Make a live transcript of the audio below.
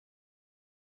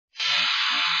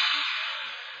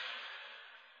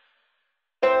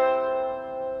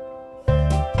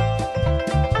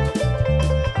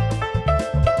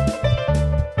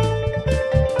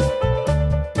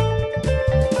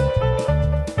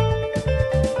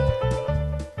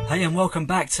Hey and welcome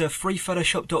back to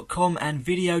freephotoshop.com and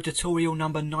video tutorial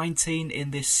number 19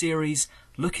 in this series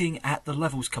looking at the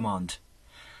levels command.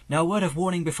 Now, a word of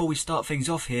warning before we start things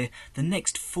off here, the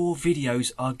next 4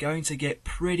 videos are going to get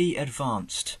pretty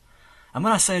advanced. And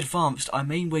when I say advanced, I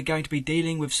mean we're going to be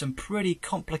dealing with some pretty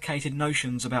complicated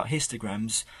notions about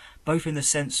histograms, both in the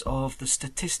sense of the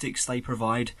statistics they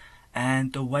provide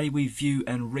and the way we view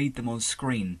and read them on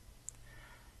screen.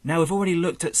 Now, we've already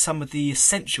looked at some of the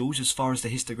essentials as far as the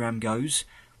histogram goes,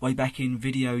 way back in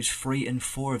videos 3 and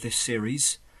 4 of this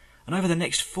series. And over the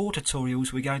next 4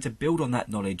 tutorials we're going to build on that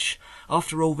knowledge.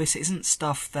 After all, this isn't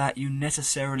stuff that you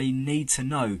necessarily need to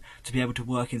know to be able to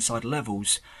work inside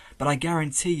levels, but I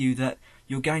guarantee you that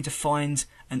you're going to find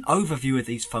an overview of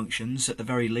these functions, at the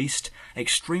very least,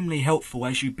 extremely helpful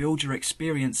as you build your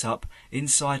experience up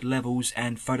inside levels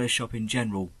and Photoshop in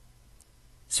general.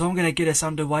 So I'm going to get us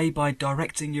underway by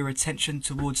directing your attention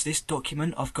towards this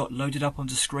document I've got loaded up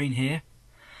onto screen here.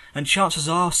 And chances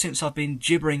are, since I've been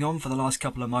gibbering on for the last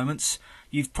couple of moments,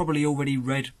 you've probably already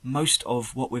read most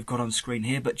of what we've got on screen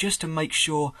here, but just to make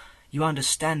sure you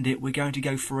understand it, we're going to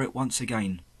go through it once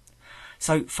again.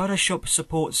 So Photoshop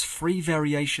supports 3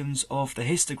 variations of the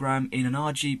histogram in an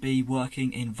RGB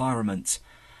working environment.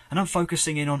 And I'm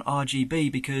focusing in on RGB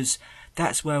because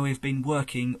that's where we've been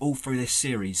working all through this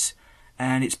series.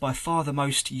 And it's by far the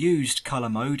most used colour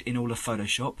mode in all of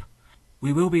Photoshop.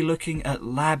 We will be looking at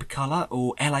lab colour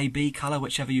or LAB colour,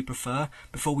 whichever you prefer,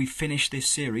 before we finish this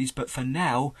series, but for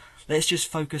now let's just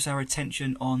focus our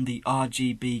attention on the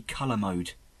RGB colour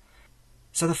mode.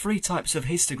 So the 3 types of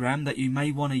histogram that you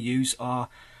may want to use are,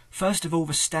 first of all,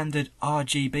 the standard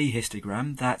RGB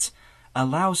histogram that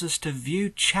allows us to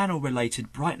view channel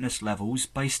related brightness levels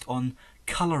based on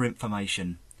colour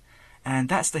information. And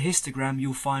that's the histogram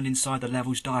you'll find inside the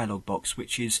levels dialog box,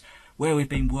 which is where we've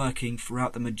been working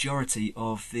throughout the majority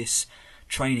of this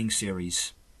training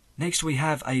series. Next we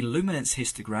have a luminance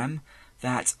histogram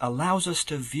that allows us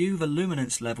to view the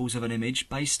luminance levels of an image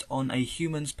based on a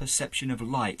human's perception of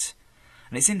light.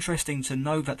 And it's interesting to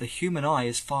know that the human eye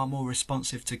is far more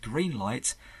responsive to green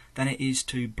light than it is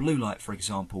to blue light, for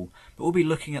example. But we'll be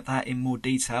looking at that in more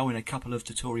detail in a couple of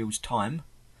tutorials' time.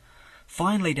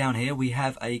 Finally, down here we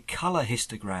have a colour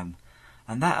histogram,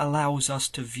 and that allows us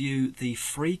to view the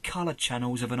 3 colour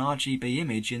channels of an RGB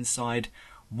image inside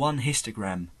one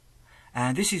histogram.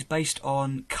 And this is based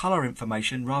on colour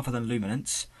information rather than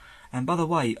luminance. And by the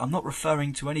way, I'm not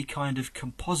referring to any kind of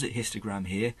composite histogram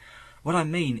here. What I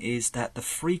mean is that the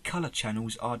 3 colour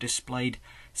channels are displayed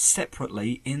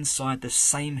separately inside the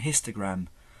same histogram.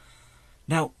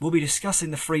 Now, we'll be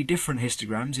discussing the 3 different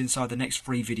histograms inside the next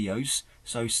 3 videos,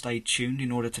 so stay tuned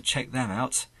in order to check them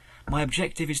out. My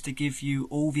objective is to give you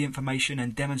all the information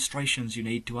and demonstrations you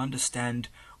need to understand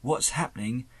what's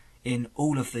happening in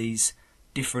all of these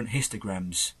different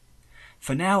histograms.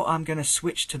 For now, I'm going to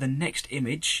switch to the next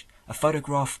image, a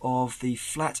photograph of the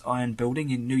Flatiron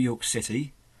Building in New York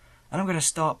City, and I'm going to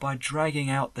start by dragging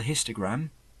out the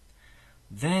histogram.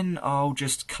 Then I'll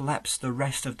just collapse the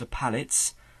rest of the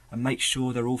palettes and make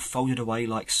sure they're all folded away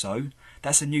like so.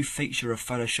 That's a new feature of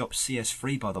Photoshop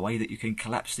CS3, by the way, that you can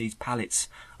collapse these palettes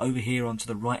over here onto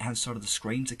the right hand side of the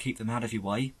screen to keep them out of your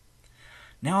way.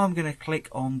 Now I'm going to click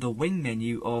on the wing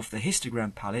menu of the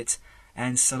histogram palette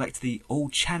and select the All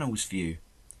Channels view.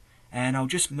 And I'll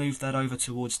just move that over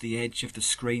towards the edge of the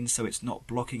screen so it's not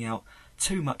blocking out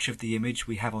too much of the image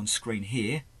we have on screen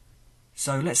here.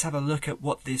 So let's have a look at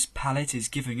what this palette is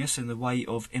giving us in the way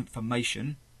of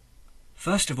information.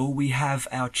 First of all, we have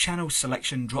our channel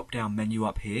selection drop-down menu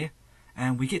up here,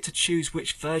 and we get to choose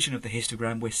which version of the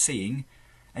histogram we're seeing,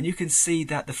 and you can see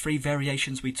that the 3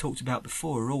 variations we talked about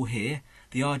before are all here,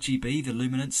 the RGB, the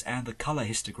luminance and the colour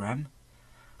histogram.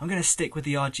 I'm going to stick with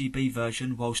the RGB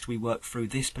version whilst we work through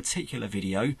this particular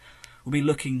video. We'll be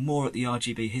looking more at the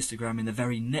RGB histogram in the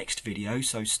very next video,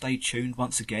 so stay tuned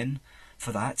once again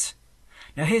for that.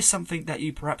 Now here's something that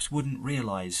you perhaps wouldn't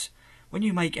realise. When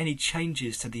you make any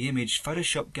changes to the image,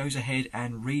 Photoshop goes ahead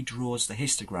and redraws the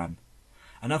histogram.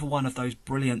 Another one of those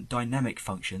brilliant dynamic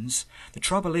functions. The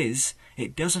trouble is,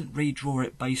 it doesn't redraw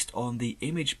it based on the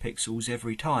image pixels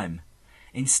every time.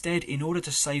 Instead, in order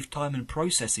to save time and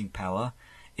processing power,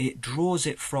 it draws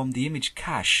it from the image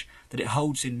cache that it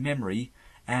holds in memory,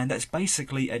 and that's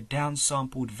basically a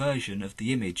downsampled version of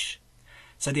the image.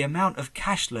 So the amount of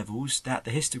cache levels that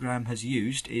the histogram has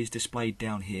used is displayed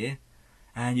down here,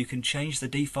 and you can change the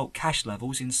default cache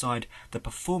levels inside the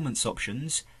performance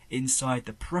options inside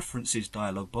the preferences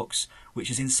dialog box, which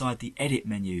is inside the edit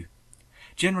menu.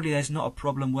 Generally there's not a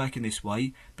problem working this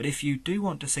way, but if you do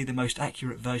want to see the most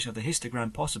accurate version of the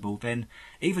histogram possible, then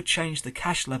either change the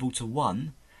cache level to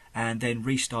 1 and then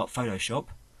restart Photoshop,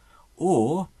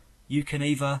 or you can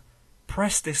either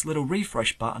press this little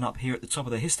refresh button up here at the top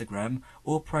of the histogram,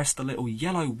 or press the little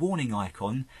yellow warning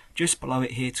icon just below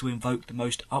it here to invoke the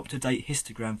most up-to-date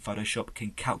histogram Photoshop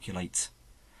can calculate.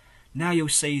 Now you'll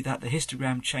see that the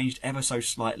histogram changed ever so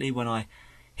slightly when I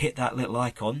hit that little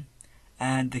icon,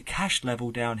 and the cache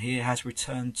level down here has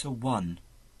returned to 1.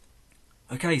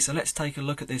 Okay, so let's take a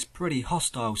look at this pretty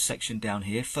hostile section down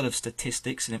here full of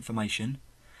statistics and information.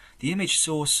 The image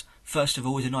source, first of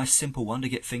all, is a nice simple one to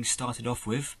get things started off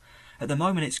with. At the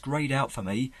moment it's greyed out for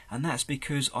me, and that's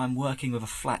because I'm working with a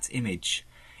flat image.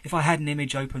 If I had an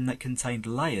image open that contained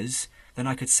layers, then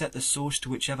I could set the source to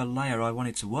whichever layer I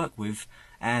wanted to work with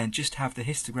and just have the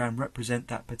histogram represent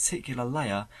that particular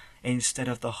layer instead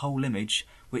of the whole image,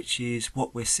 which is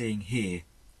what we're seeing here.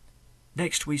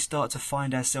 Next we start to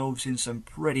find ourselves in some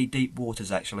pretty deep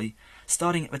waters actually,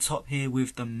 starting at the top here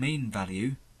with the mean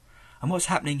value. And what's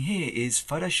happening here is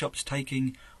Photoshop's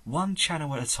taking one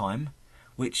channel at a time,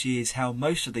 which is how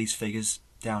most of these figures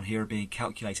down here are being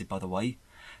calculated, by the way.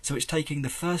 So it's taking the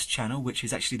first channel, which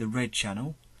is actually the red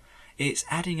channel. It's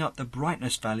adding up the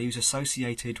brightness values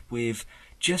associated with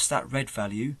just that red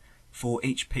value for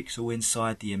each pixel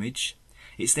inside the image.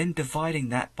 It's then dividing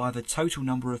that by the total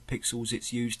number of pixels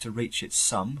it's used to reach its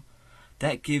sum.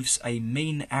 That gives a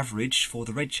mean average for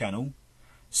the red channel,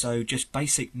 so just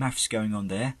basic maths going on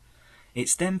there.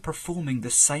 It's then performing the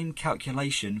same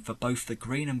calculation for both the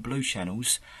green and blue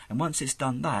channels, and once it's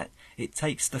done that, it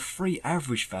takes the three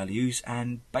average values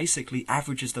and basically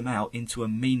averages them out into a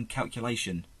mean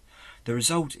calculation. The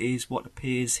result is what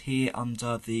appears here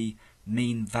under the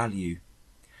mean value.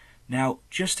 Now,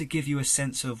 just to give you a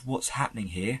sense of what's happening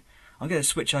here, I'm going to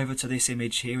switch over to this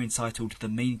image here entitled the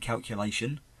mean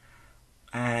calculation,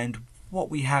 and what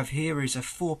we have here is a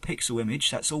 4 pixel image.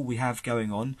 That's all we have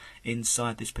going on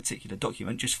inside this particular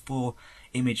document, just 4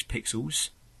 image pixels,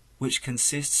 which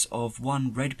consists of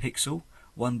 1 red pixel,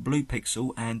 1 blue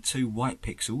pixel and 2 white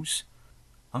pixels.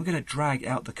 I'm going to drag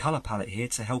out the color palette here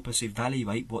to help us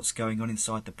evaluate what's going on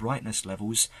inside the brightness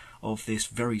levels of this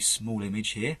very small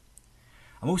image here.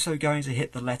 I'm also going to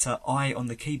hit the letter I on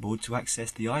the keyboard to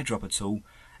access the Eyedropper tool,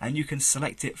 and you can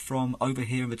select it from over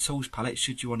here in the tools palette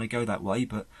should you want to go that way,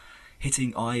 but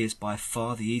hitting I is by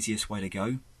far the easiest way to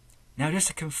go. Now, just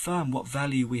to confirm what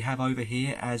value we have over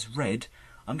here as red,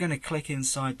 I'm going to click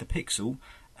inside the pixel,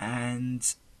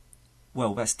 and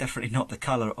well, that's definitely not the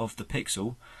colour of the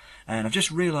pixel. And I've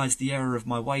just realised the error of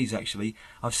my ways actually.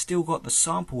 I've still got the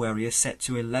sample area set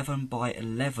to 11 by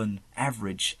 11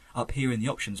 average up here in the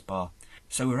options bar.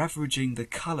 So we're averaging the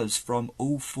colours from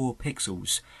all 4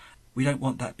 pixels. We don't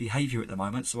want that behaviour at the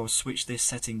moment, so I'll switch this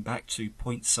setting back to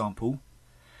point sample.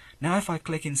 Now if I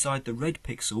click inside the red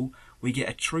pixel, we get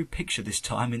a true picture this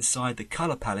time inside the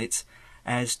colour palette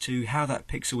as to how that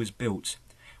pixel is built.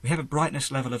 We have a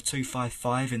brightness level of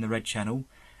 255 in the red channel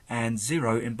and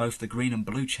 0 in both the green and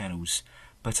blue channels,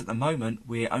 but at the moment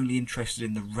we're only interested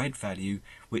in the red value,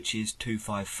 which is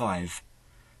 255.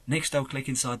 Next I'll click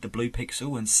inside the blue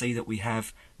pixel and see that we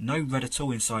have no red at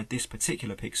all inside this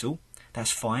particular pixel.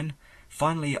 That's fine.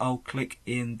 Finally I'll click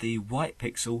in the white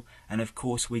pixel, and of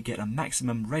course we get a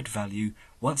maximum red value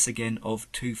once again of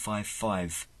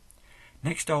 255.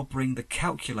 Next I'll bring the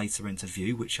calculator into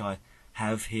view, which I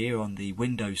have here on the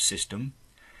Windows system,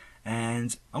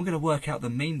 and I'm going to work out the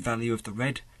mean value of the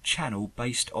red channel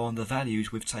based on the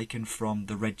values we've taken from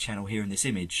the red channel here in this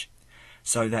image.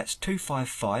 So that's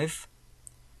 255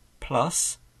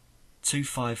 plus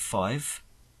 255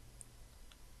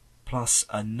 plus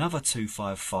another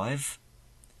 255,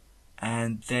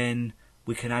 and then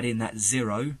we can add in that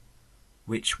 0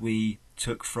 which we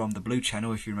took from the blue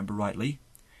channel if you remember rightly,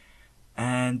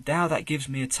 and now that gives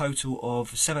me a total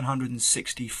of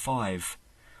 765.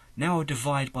 Now I'll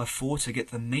divide by 4 to get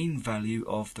the mean value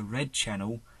of the red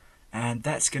channel, and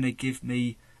that's going to give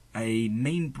me a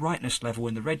mean brightness level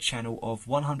in the red channel of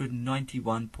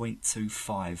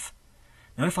 191.25.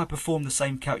 Now if I perform the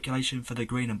same calculation for the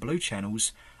green and blue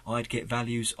channels, I'd get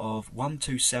values of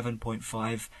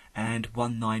 127.5 and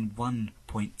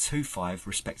 191.25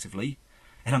 respectively.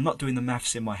 And I'm not doing the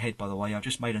maths in my head, by the way. I've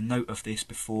just made a note of this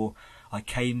before I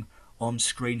came on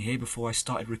screen here, before I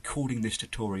started recording this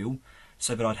tutorial,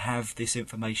 so that I'd have this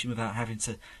information without having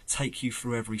to take you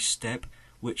through every step,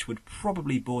 which would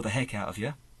probably bore the heck out of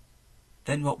you.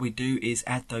 Then what we do is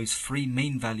add those 3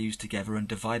 mean values together and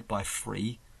divide by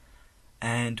 3,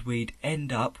 and we'd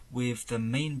end up with the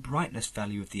mean brightness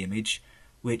value of the image,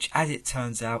 which as it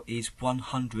turns out is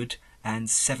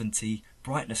 170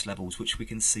 brightness levels, which we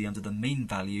can see under the mean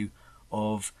value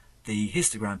of the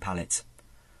histogram palette.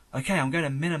 Okay, I'm going to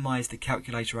minimize the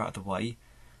calculator out of the way,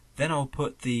 Then I'll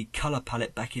put the color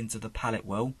palette back into the palette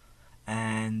well,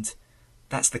 and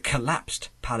that's the collapsed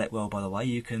palette well, by the way.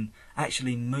 You can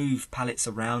actually move palettes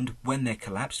around when they're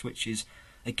collapsed, which is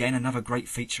again another great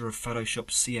feature of Photoshop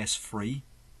CS3.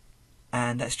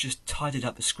 And that's just tidied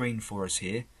up the screen for us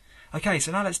here. Okay,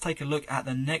 so now let's take a look at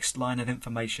the next line of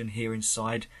information here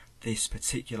inside this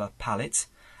particular palette,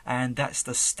 and that's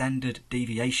the standard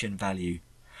deviation value.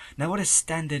 Now, what does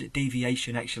standard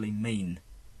deviation actually mean?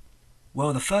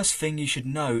 Well, the first thing you should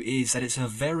know is that it's a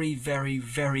very, very,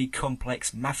 very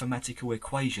complex mathematical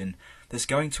equation that's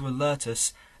going to alert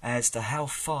us as to how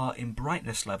far in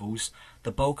brightness levels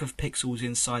the bulk of pixels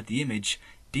inside the image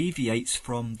deviates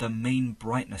from the mean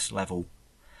brightness level.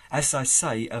 As I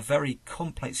say, a very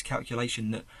complex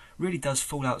calculation that really does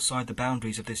fall outside the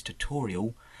boundaries of this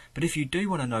tutorial, but if you do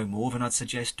want to know more, then I'd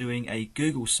suggest doing a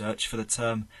Google search for the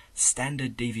term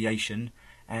standard deviation,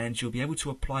 and you'll be able to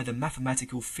apply the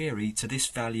mathematical theory to this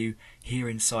value here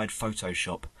inside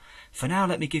Photoshop. For now,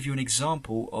 let me give you an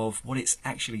example of what it's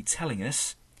actually telling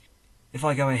us. If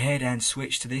I go ahead and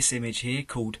switch to this image here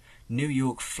called New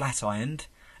York Flatironed,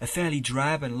 a fairly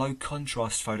drab and low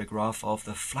contrast photograph of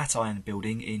the Flatiron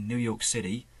building in New York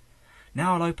City.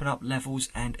 Now I'll open up levels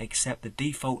and accept the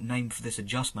default name for this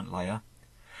adjustment layer.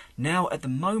 Now at the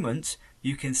moment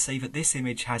you can see that this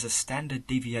image has a standard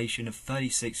deviation of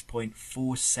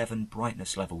 36.47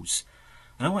 brightness levels.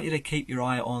 And I want you to keep your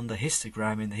eye on the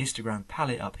histogram in the histogram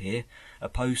palette up here,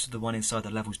 opposed to the one inside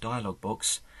the levels dialog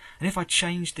box. And if I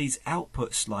change these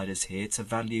output sliders here to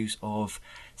values of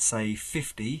say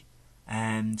 50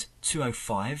 and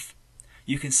 205,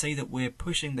 you can see that we're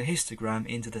pushing the histogram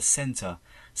into the center,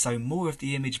 so more of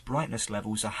the image brightness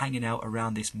levels are hanging out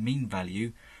around this mean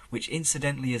value, which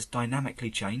incidentally has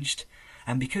dynamically changed,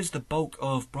 and because the bulk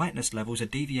of brightness levels are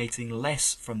deviating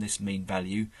less from this mean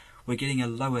value, we're getting a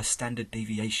lower standard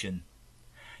deviation.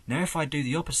 Now if I do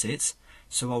the opposite,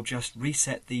 so I'll just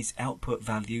reset these output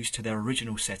values to their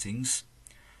original settings,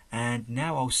 and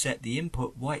now I'll set the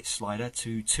input white slider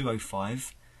to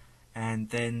 205, and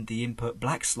then the input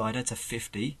black slider to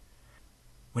 50.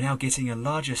 We're now getting a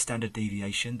larger standard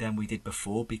deviation than we did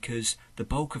before because the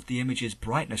bulk of the image's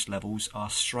brightness levels are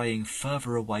straying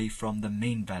further away from the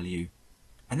mean value.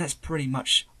 And that's pretty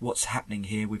much what's happening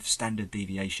here with standard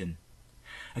deviation.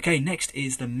 Okay, next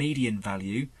is the median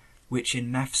value, which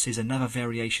in maths is another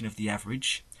variation of the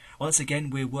average. Once again,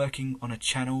 we're working on a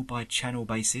channel by channel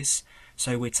basis,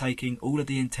 so we're taking all of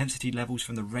the intensity levels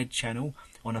from the red channel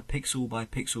on a pixel by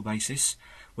pixel basis.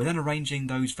 We're then arranging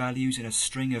those values in a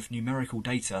string of numerical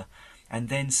data and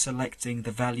then selecting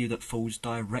the value that falls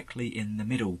directly in the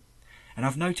middle. And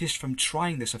I've noticed from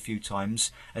trying this a few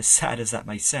times, as sad as that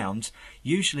may sound,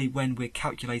 usually when we're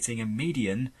calculating a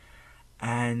median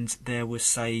and there was,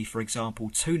 say, for example,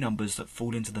 two numbers that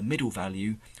fall into the middle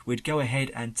value, we'd go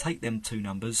ahead and take them two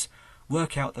numbers,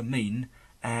 work out the mean,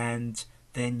 and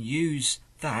then use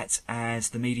that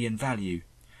as the median value.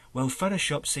 Well,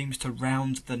 Photoshop seems to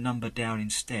round the number down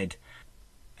instead,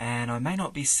 and I may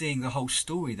not be seeing the whole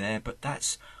story there, but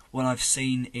that's what I've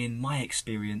seen in my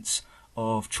experience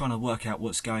of trying to work out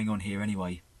what's going on here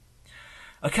anyway.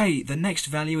 Okay, the next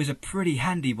value is a pretty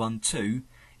handy one too.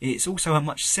 It's also a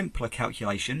much simpler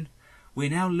calculation.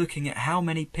 We're now looking at how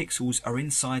many pixels are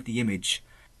inside the image,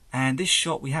 and this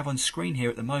shot we have on screen here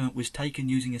at the moment was taken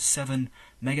using a 7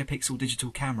 megapixel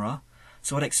digital camera,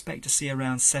 so I'd expect to see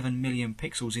around 7 million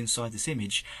pixels inside this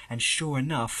image, and sure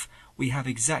enough we have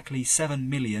exactly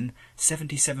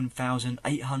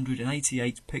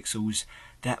 7,077,888 pixels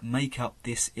that make up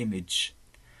this image.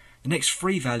 The next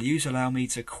three values allow me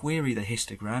to query the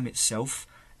histogram itself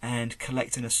and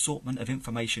collect an assortment of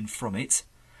information from it.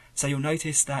 So you'll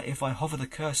notice that if I hover the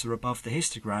cursor above the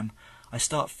histogram, I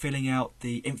start filling out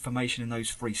the information in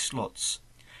those three slots.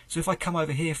 So if I come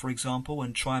over here, for example,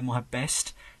 and try my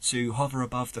best to hover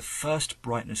above the first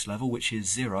brightness level, which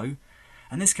is 0,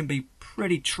 and this can be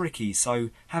pretty tricky, so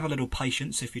have a little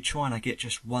patience if you're trying to get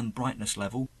just one brightness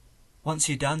level. Once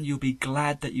you're done, you'll be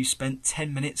glad that you spent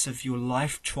 10 minutes of your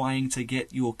life trying to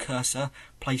get your cursor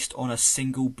placed on a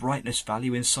single brightness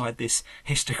value inside this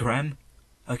histogram.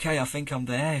 Okay, I think I'm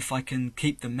there, if I can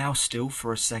keep the mouse still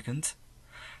for a second.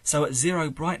 So at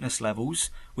 0 brightness levels,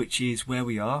 which is where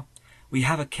we are, we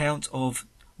have a count of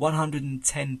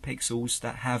 110 pixels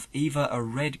that have either a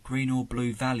red, green or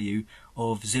blue value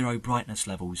of 0 brightness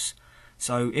levels.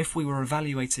 So if we were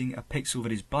evaluating a pixel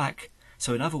that is black,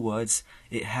 so in other words,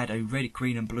 it had a red,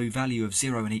 green and blue value of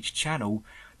 0 in each channel,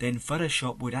 then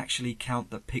Photoshop would actually count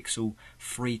the pixel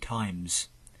 3 times.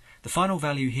 The final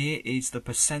value here is the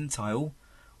percentile,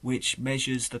 which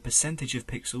measures the percentage of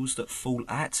pixels that fall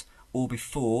at or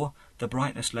before the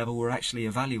brightness level we're actually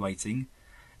evaluating.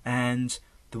 And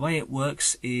the way it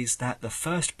works is that the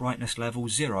first brightness level,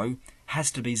 0,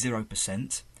 has to be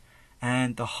 0%,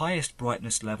 and the highest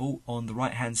brightness level on the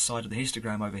right hand side of the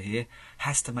histogram over here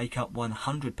has to make up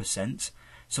 100%,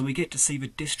 so we get to see the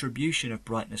distribution of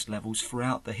brightness levels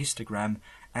throughout the histogram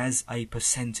as a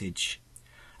percentage.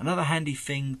 Another handy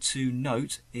thing to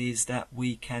note is that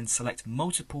we can select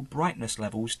multiple brightness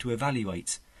levels to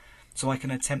evaluate. So I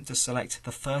can attempt to select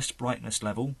the first brightness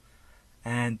level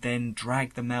and then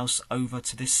drag the mouse over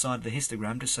to this side of the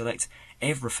histogram to select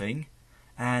everything,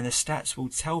 and the stats will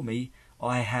tell me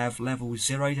I have levels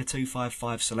 0 to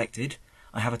 255 selected.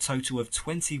 I have a total of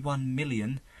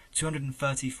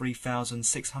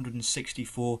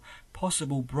 21,233,664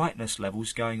 possible brightness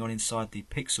levels going on inside the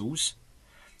pixels,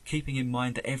 keeping in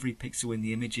mind that every pixel in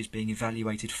the image is being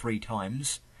evaluated 3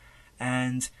 times,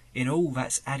 and in all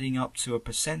that's adding up to a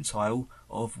percentile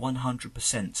of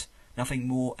 100%, nothing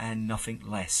more and nothing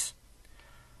less.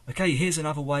 Okay, here's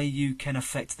another way you can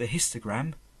affect the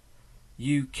histogram.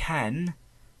 You can,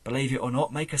 believe it or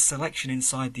not, make a selection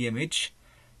inside the image.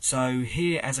 So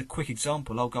here, as a quick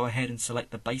example, I'll go ahead and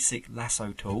select the basic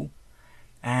lasso tool,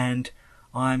 and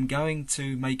I'm going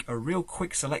to make a real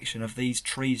quick selection of these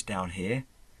trees down here,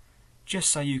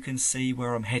 just so you can see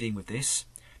where I'm heading with this.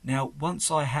 Now,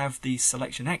 once I have the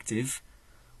selection active,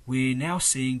 we're now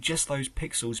seeing just those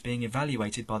pixels being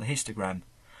evaluated by the histogram.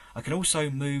 I can also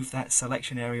move that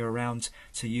selection area around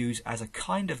to use as a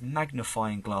kind of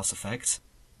magnifying glass effect,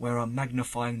 where I'm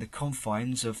magnifying the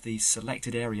confines of the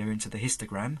selected area into the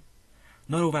histogram.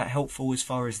 Not all that helpful as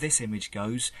far as this image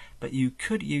goes, but you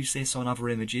could use this on other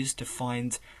images to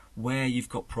find where you've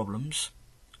got problems.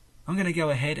 I'm going to go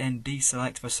ahead and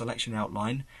deselect the selection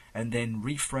outline and then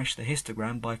refresh the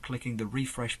histogram by clicking the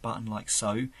refresh button like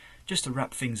so, just to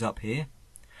wrap things up here.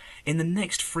 In the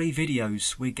next 3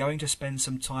 videos we're going to spend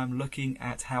some time looking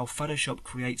at how Photoshop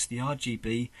creates the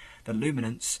RGB, the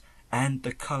luminance and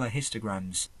the colour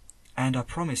histograms. And I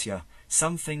promise you,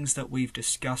 some things that we've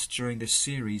discussed during this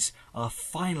series are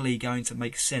finally going to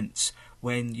make sense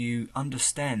when you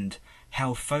understand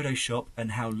how Photoshop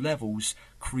and how Levels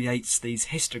creates these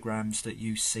histograms that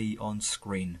you see on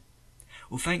screen.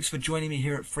 Well, thanks for joining me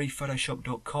here at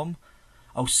freephotoshop.com.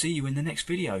 I'll see you in the next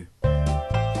video.